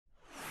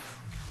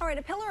right,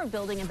 a pillar of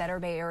building a better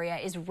Bay Area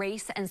is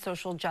race and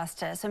social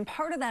justice, and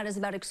part of that is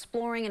about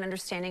exploring and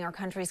understanding our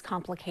country's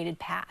complicated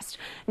past.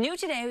 New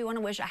today, we want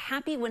to wish a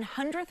happy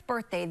 100th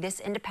birthday this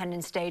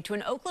Independence Day to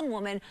an Oakland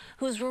woman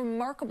whose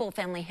remarkable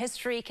family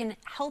history can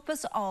help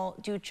us all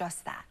do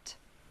just that.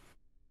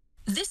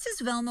 This is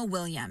Velma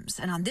Williams,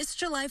 and on this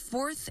July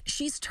 4th,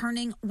 she's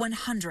turning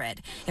 100.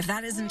 If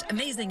that isn't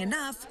amazing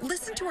enough,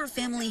 listen to her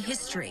family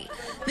history.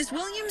 Miss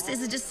Williams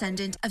is a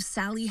descendant of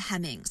Sally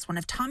Hemings, one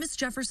of Thomas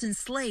Jefferson's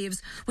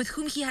slaves with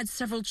whom he had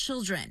several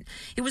children.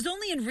 It was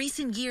only in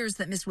recent years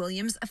that Miss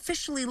Williams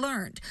officially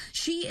learned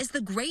she is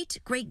the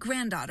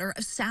great-great-granddaughter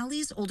of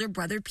Sally's older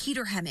brother,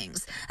 Peter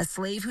Hemings, a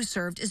slave who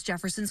served as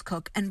Jefferson's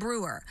cook and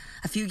brewer.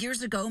 A few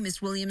years ago,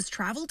 Miss Williams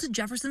traveled to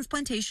Jefferson's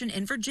plantation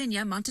in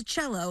Virginia,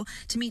 Monticello,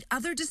 to meet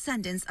other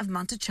descendants of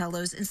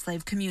Monticello's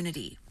enslaved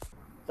community.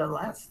 The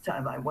last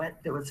time I went,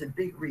 there was a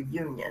big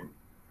reunion,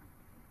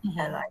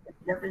 and I had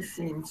never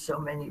seen so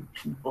many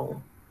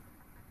people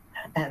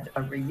at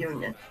a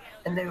reunion.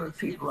 And they were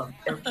people of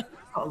every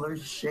color,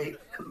 shape,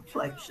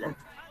 complexion.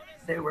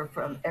 They were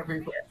from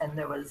everywhere, and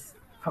there was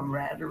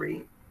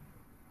camaraderie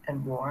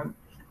and warmth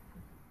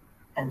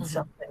and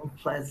something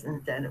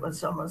pleasant, and it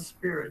was almost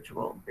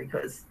spiritual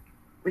because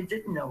we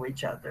didn't know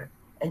each other,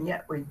 and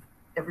yet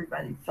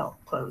everybody felt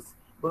close.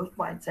 Both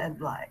whites and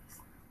blacks.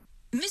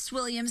 Miss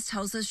Williams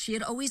tells us she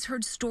had always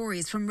heard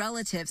stories from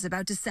relatives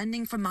about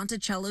descending from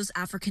Monticello's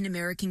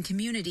African-American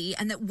community,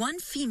 and that one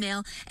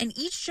female in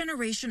each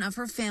generation of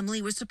her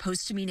family was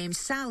supposed to be named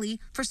Sally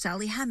for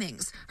Sally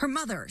Hemings. Her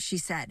mother, she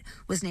said,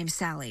 was named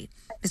Sally.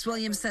 Miss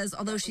Williams says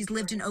although she's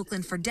lived in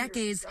Oakland for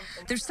decades,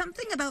 there's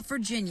something about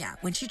Virginia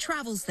when she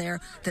travels there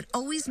that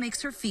always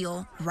makes her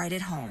feel right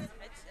at home.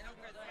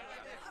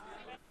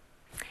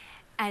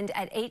 And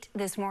at 8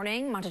 this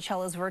morning,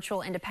 Monticello's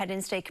virtual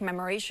Independence Day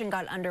commemoration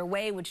got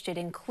underway, which did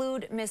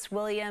include Miss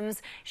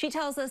Williams. She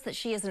tells us that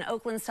she is in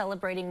Oakland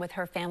celebrating with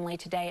her family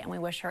today, and we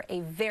wish her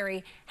a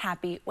very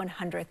happy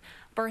 100th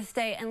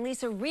birthday. And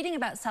Lisa, reading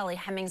about Sally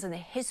Hemings and the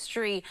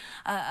history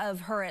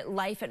of her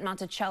life at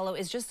Monticello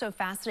is just so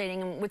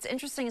fascinating. And what's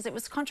interesting is it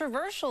was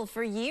controversial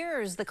for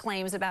years, the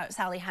claims about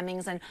Sally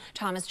Hemings and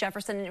Thomas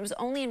Jefferson. And it was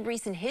only in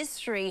recent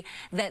history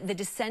that the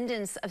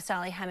descendants of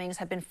Sally Hemings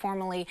have been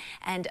formally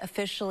and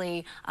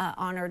officially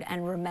honored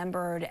and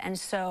remembered. And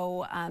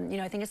so, you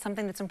know, I think it's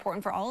something that's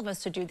important for all of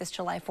us to do this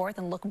July 4th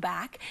and look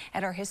back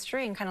at our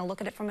history and kind of look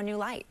at it from a new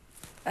light.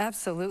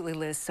 Absolutely,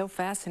 Liz. So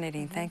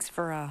fascinating. Thanks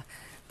for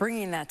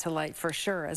bringing that to light for sure.